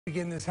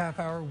Begin this half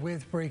hour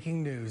with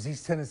breaking news.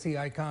 East Tennessee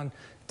icon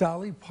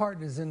Dolly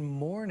Parton is in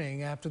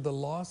mourning after the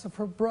loss of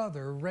her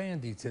brother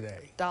Randy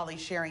today. Dolly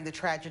sharing the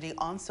tragedy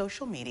on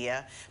social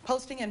media,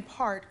 posting in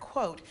part,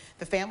 quote,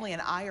 "The family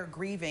and I are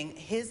grieving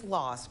his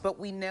loss, but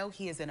we know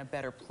he is in a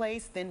better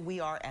place than we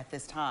are at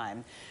this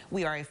time.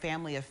 We are a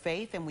family of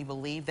faith and we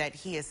believe that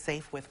he is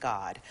safe with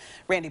God."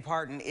 Randy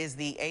Parton is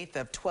the 8th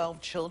of 12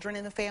 children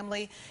in the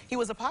family. He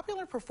was a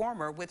popular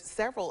performer with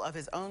several of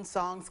his own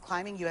songs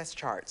climbing U.S.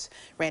 charts.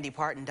 Randy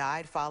Parton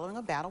died following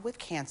a battle with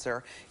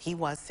cancer. He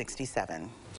was 67.